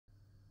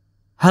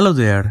Hello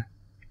there.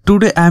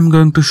 Today I am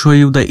going to show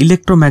you the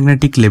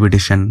electromagnetic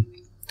levitation.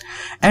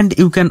 And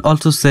you can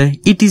also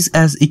say it is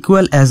as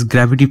equal as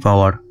gravity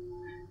power.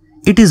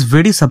 It is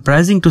very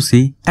surprising to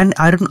see an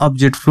iron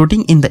object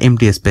floating in the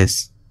empty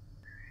space.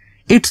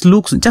 It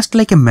looks just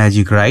like a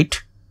magic, right?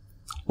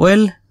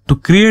 Well, to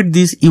create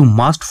this you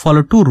must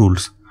follow two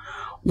rules.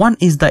 One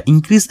is the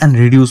increase and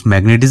reduce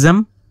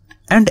magnetism,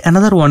 and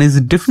another one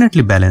is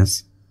definitely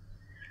balance.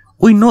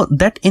 We know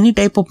that any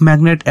type of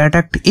magnet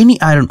attracts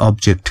any iron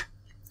object.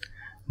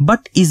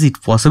 But is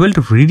it possible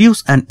to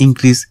reduce and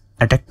increase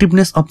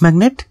attractiveness of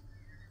magnet?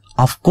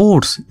 Of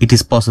course, it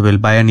is possible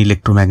by an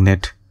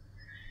electromagnet.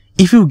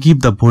 If you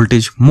give the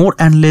voltage more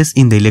and less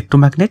in the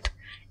electromagnet,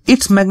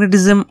 its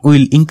magnetism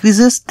will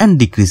increases and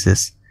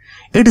decreases.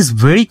 It is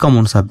very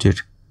common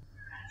subject.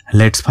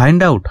 Let's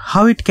find out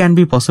how it can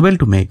be possible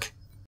to make.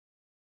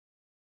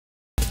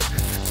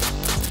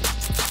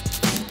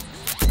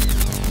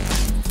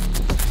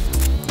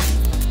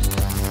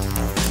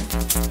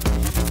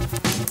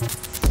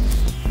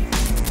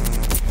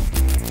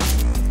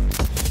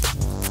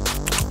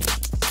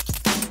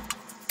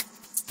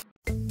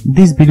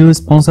 This video is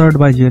sponsored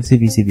by GLC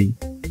PCB.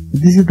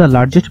 This is the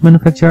largest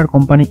manufacturer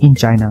company in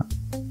China.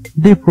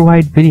 They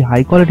provide very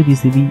high quality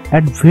PCB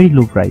at very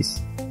low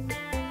price.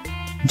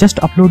 Just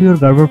upload your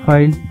Gerber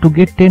file to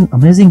get 10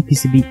 amazing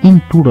PCB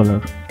in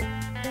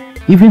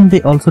 $2. Even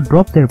they also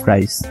drop their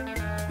price.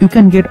 You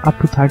can get up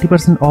to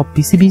 30% off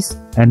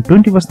PCBs and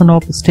 20%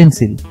 off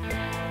stencil.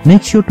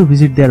 Make sure to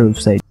visit their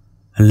website.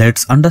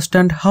 Let's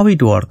understand how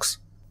it works.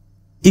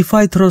 If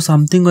I throw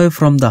something away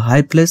from the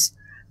high place,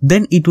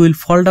 then it will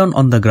fall down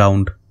on the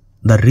ground.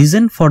 The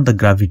reason for the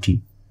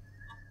gravity.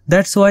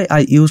 That's why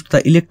I used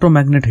the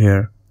electromagnet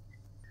here.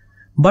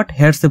 But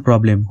here's the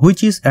problem,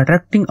 which is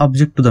attracting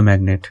object to the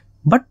magnet,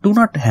 but do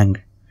not hang.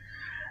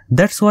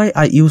 That's why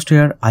I used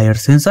here IR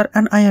sensor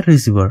and IR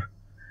receiver.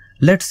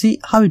 Let's see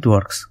how it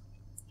works.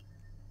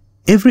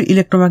 Every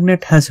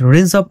electromagnet has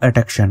range of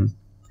attraction.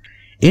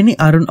 Any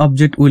iron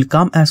object will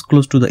come as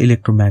close to the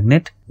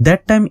electromagnet,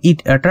 that time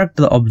it attracts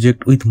the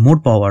object with more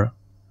power.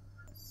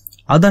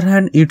 Other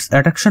hand, its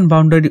attraction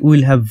boundary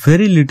will have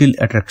very little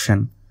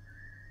attraction.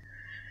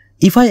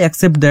 If I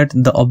accept that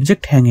the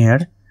object hang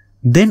here,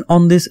 then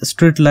on this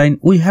straight line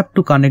we have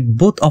to connect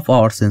both of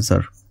our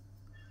sensor.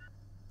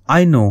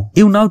 I know,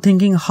 you now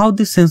thinking how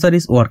this sensor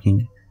is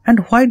working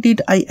and why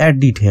did I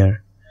add it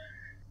here.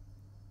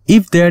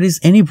 If there is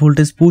any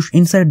voltage push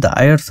inside the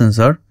IR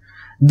sensor,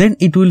 then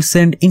it will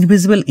send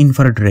invisible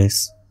infrared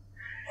rays.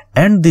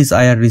 And this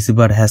IR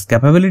receiver has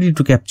capability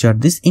to capture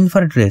this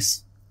infrared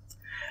rays.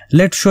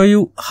 Let's show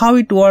you how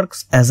it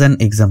works as an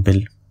example.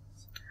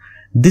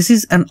 This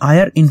is an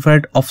IR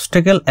infrared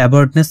obstacle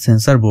awareness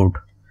sensor board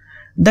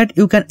that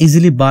you can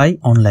easily buy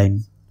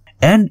online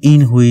and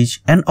in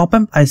which an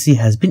op-amp IC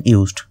has been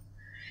used.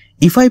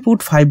 If I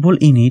put 5 volt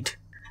in it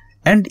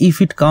and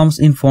if it comes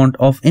in front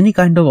of any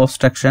kind of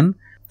obstruction,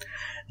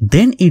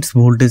 then its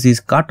voltage is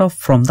cut off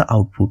from the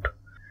output.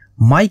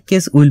 My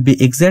case will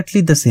be exactly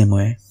the same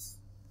way.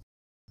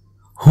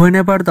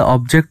 Whenever the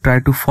object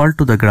tries to fall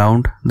to the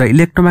ground, the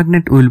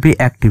electromagnet will be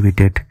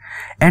activated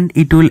and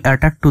it will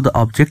attract to the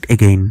object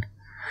again.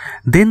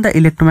 Then the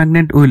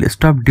electromagnet will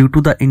stop due to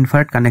the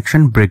infrared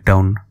connection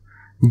breakdown.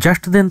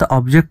 Just then the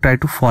object tries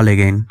to fall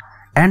again,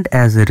 and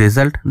as a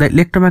result the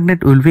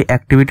electromagnet will be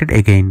activated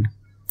again.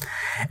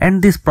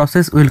 And this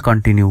process will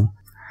continue,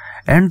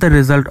 and the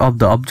result of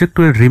the object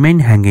will remain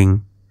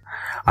hanging.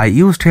 I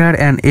used here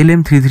an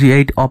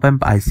LM338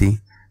 op-amp IC.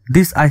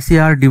 This IC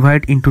are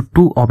divided into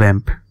 2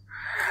 op-amp.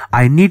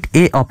 I need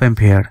a op-amp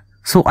here,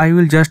 so I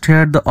will just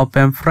hear the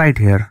op-amp right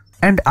here,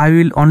 and I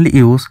will only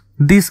use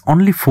these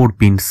only 4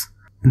 pins.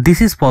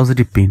 This is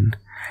positive pin,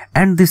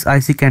 and this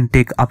IC can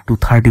take up to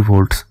 30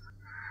 volts,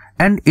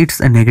 and it's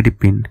a negative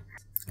pin,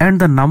 and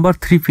the number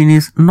 3 pin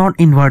is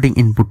non-inverting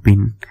input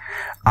pin.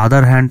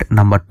 Other hand,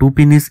 number 2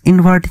 pin is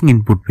inverting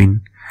input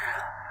pin.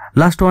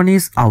 Last one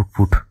is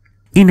output.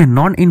 In a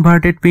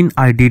non-inverted pin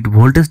I did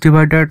voltage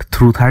divider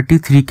through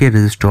 33K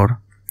resistor.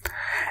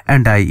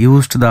 And I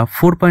used the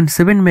 4.7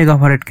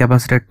 megafarad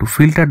capacitor to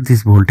filter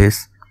this voltage,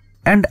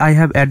 and I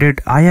have added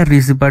IR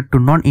receiver to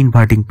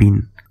non-inverting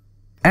pin,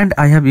 and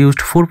I have used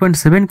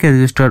 4.7K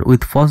resistor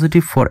with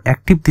positive for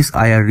active this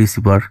IR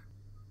receiver.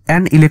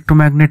 An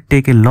electromagnet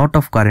take a lot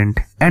of current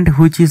and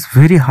which is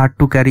very hard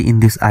to carry in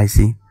this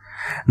IC.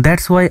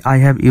 That's why I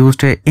have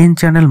used a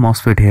N-channel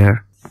Mosfet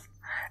here,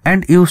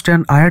 and used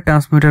an IR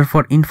transmitter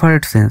for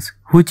infrared sense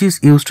which is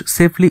used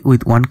safely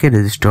with 1K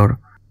resistor.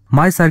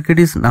 My circuit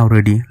is now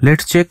ready.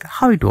 Let's check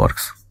how it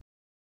works.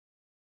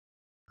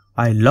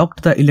 I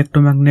locked the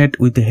electromagnet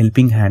with a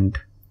helping hand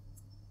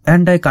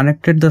and I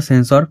connected the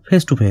sensor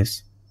face to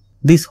face.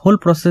 This whole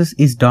process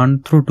is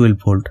done through 12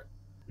 volt.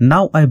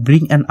 Now I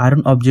bring an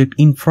iron object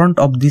in front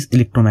of this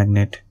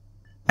electromagnet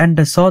and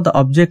I saw the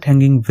object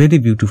hanging very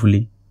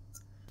beautifully.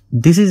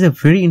 This is a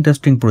very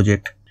interesting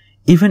project.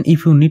 Even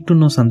if you need to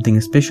know something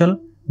special,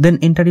 then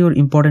enter your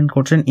important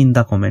question in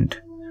the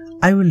comment.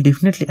 I will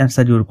definitely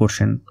answer your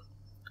question.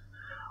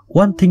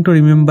 One thing to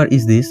remember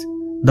is this,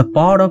 the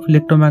power of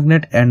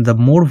electromagnet and the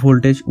more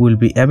voltage will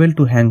be able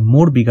to hang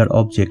more bigger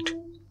object.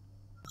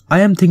 I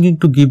am thinking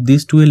to give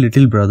this to a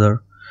little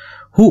brother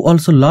who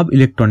also love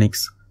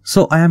electronics,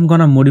 so I am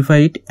gonna modify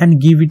it and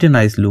give it a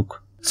nice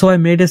look. So I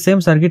made a same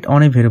circuit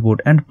on a vero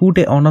board and put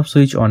a on-off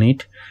switch on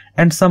it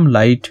and some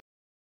light,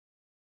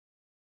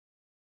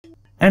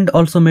 and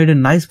also made a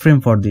nice frame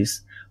for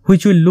this,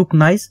 which will look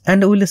nice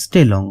and will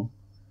stay long.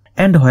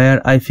 And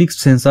where I fixed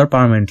sensor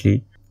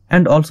permanently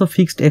and also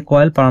fixed a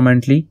coil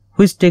permanently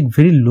which take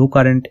very low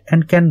current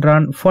and can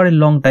run for a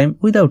long time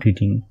without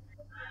heating,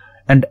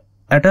 and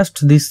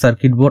attached this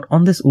circuit board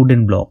on this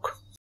wooden block.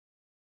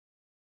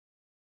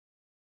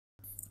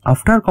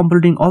 After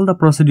completing all the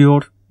procedure,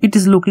 it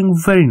is looking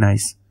very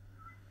nice.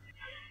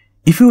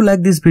 If you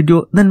like this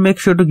video, then make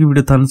sure to give it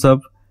a thumbs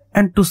up,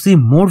 and to see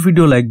more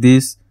video like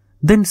this,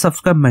 then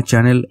subscribe my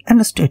channel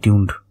and stay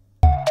tuned.